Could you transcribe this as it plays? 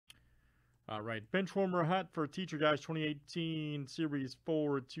All right, Benchwarmer hat for Teacher Guys 2018 Series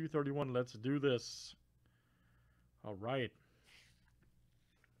 4 231. Let's do this. All right.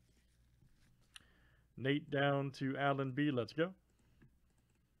 Nate down to Alan B. Let's go.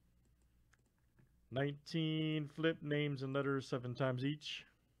 19 flip names and letters 7 times each.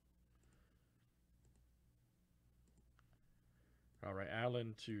 All right,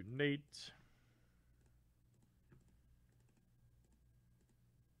 Alan to Nate.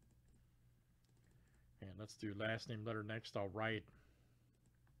 And let's do last name letter next. All right.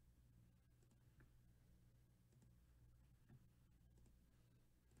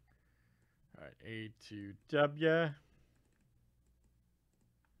 All right, A to W.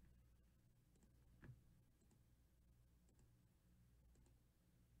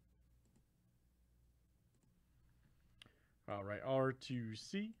 All right, R to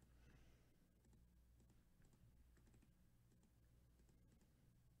C.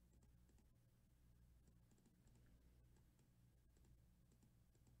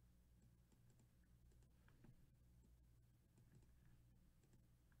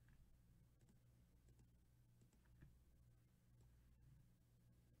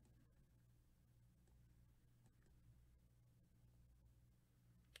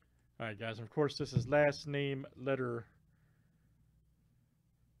 All right, guys. Of course, this is last name letter.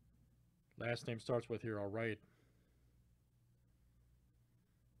 Last name starts with here. All right.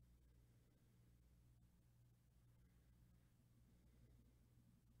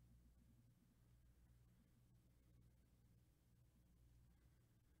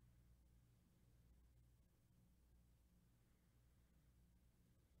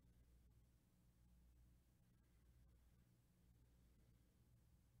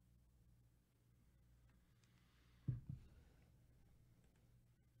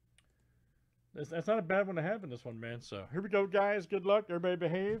 That's not a bad one to have in this one, man. So here we go, guys. Good luck. Everybody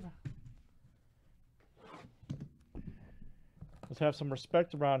behave. Let's have some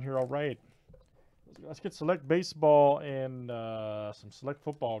respect around here. All right. Let's get select baseball and some select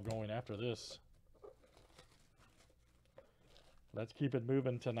football going after this. Let's keep it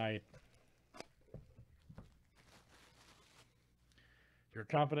moving tonight. You're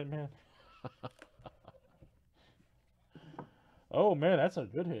confident, man? Oh, man, that's a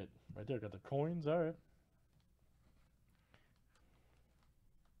good hit. Right there, got the coins. All right.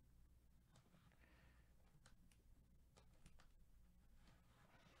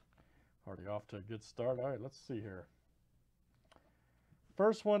 Already off to a good start. All right, let's see here.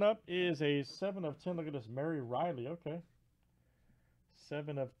 First one up is a 7 of 10. Look at this, Mary Riley. Okay.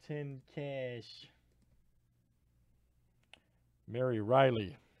 7 of 10 cash. Mary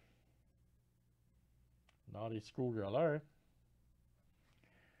Riley. Naughty schoolgirl. All right.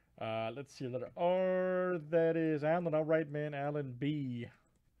 Let's see, letter R. That is Alan. All right, man. Alan B.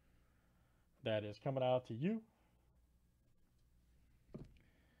 That is coming out to you.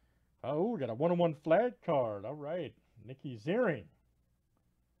 Oh, we got a 1-on-1 flag card. All right. Nikki Ziering.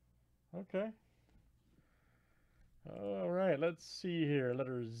 Okay. All right. Let's see here.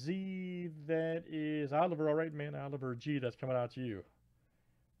 Letter Z. That is Oliver. All right, man. Oliver G. That's coming out to you.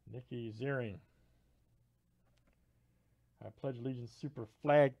 Nikki Ziering. I Pledge Allegiance Super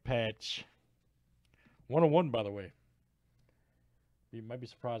Flag Patch. 101, by the way. You might be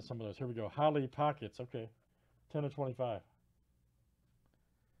surprised at some of those. Here we go. Holly Pockets. Okay. 10 of 25.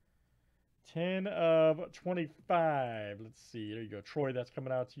 10 of 25. Let's see. There you go. Troy, that's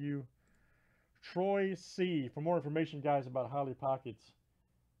coming out to you. Troy C. For more information, guys, about Holly Pockets,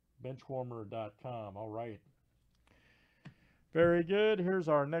 benchwarmer.com. All right. Very good. Here's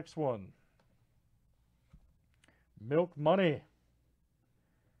our next one. Milk Money.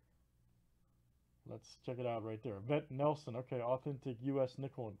 Let's check it out right there. Vet Nelson. Okay, authentic U.S.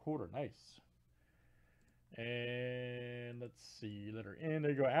 nickel and quarter. Nice. And let's see. Letter N.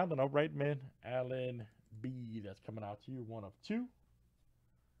 There you go. Alan. All right, man. Alan B. That's coming out to you. 1 of 2.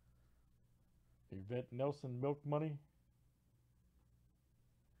 Vet Nelson Milk Money.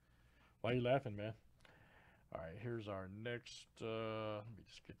 Why are you laughing, man? All right, here's our next. Let me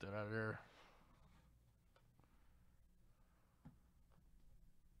just get that out of there.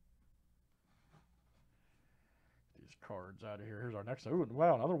 These cards out of here. Here's our next. Ooh,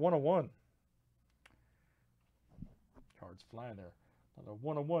 wow, another 1-on-1. Cards flying there. Another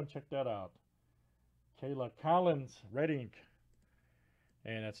 1-on-1. Check that out. Kayla Collins, red ink.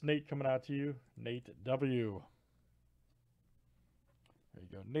 And that's Nate coming out to you. Nate W. There you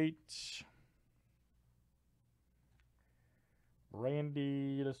go, Nate.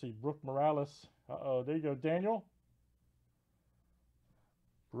 Randy, let's see, Brooke Morales. Uh-oh, there you go, Daniel.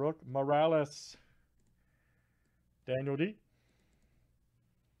 Brooke Morales. Daniel D.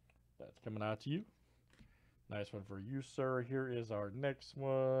 That's coming out to you. Nice one for you, sir. Here is our next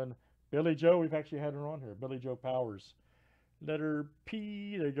one. Billy Joe. We've actually had her on here. Billy Joe Powers. Letter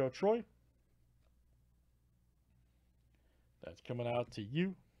P. There you go, Troy. That's coming out to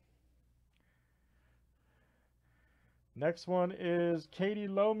you. Next one is Katie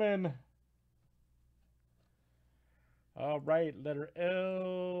Lohman. All right, letter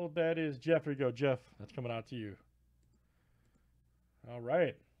L. That is Jeff. Here you go, Jeff. That's coming out to you. All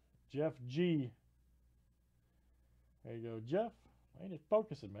right, Jeff G. There you go, Jeff. I ain't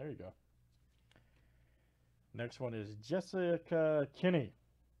focusing. There you go. Next one is Jessica Kinney.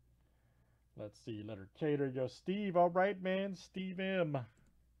 Let's see, letter K. There you go, Steve. All right, man. Steve M.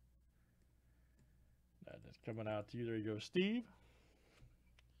 That is coming out to you. There you go, Steve.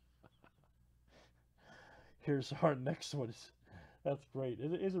 Here's our next one. That's great.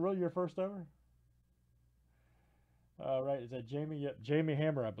 Is it really your first ever? All right. Is that Jamie? Yep. Jamie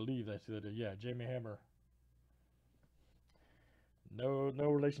Hammer, I believe that's it. Yeah, Jamie Hammer. No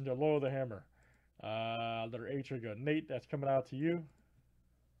relation to Loyal the Hammer. Letter H. Here you go, Nate. That's coming out to you.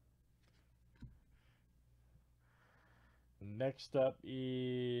 Next up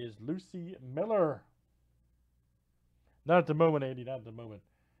is Lucy Miller. Not at the moment, Andy. Not at the moment.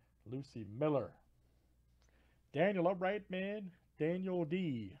 Lucy Miller. Daniel, all right, man. Daniel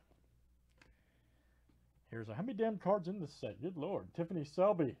D. Here's how many damn cards in this set? Good Lord. Tiffany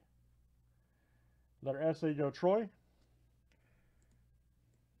Selby. Letter S. There you go, Troy.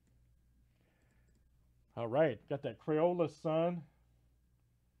 All right. Got that Crayola Sun.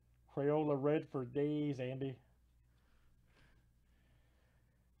 Crayola Red for days, Andy.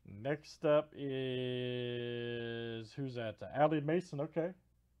 Next up is, who's that? Allie Mason. Okay.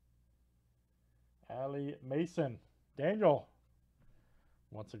 Allie Mason. Daniel.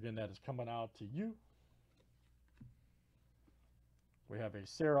 Once again, that is coming out to you. We have a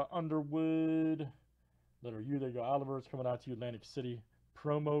Sarah Underwood. Letter U. There you go, Oliver. It's coming out to you. Atlantic City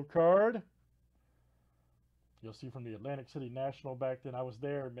promo card. You'll see from the Atlantic City National back then. I was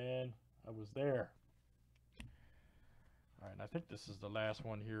there, man. I was there. All right, and I think this is the last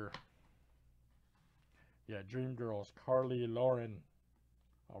one here. Yeah, Dream Girls, Carly Lauren.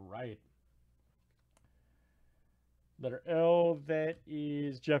 All right. Letter L, that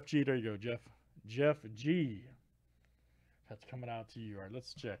is Jeff G. There you go, Jeff. Jeff G. That's coming out to you. All right,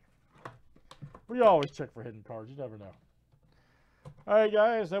 let's check. We always check for hidden cards. You never know. All right,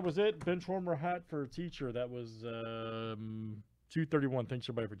 guys, that was it. Benchwarmer hat for teacher. That was 231. Thanks,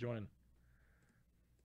 everybody, for joining.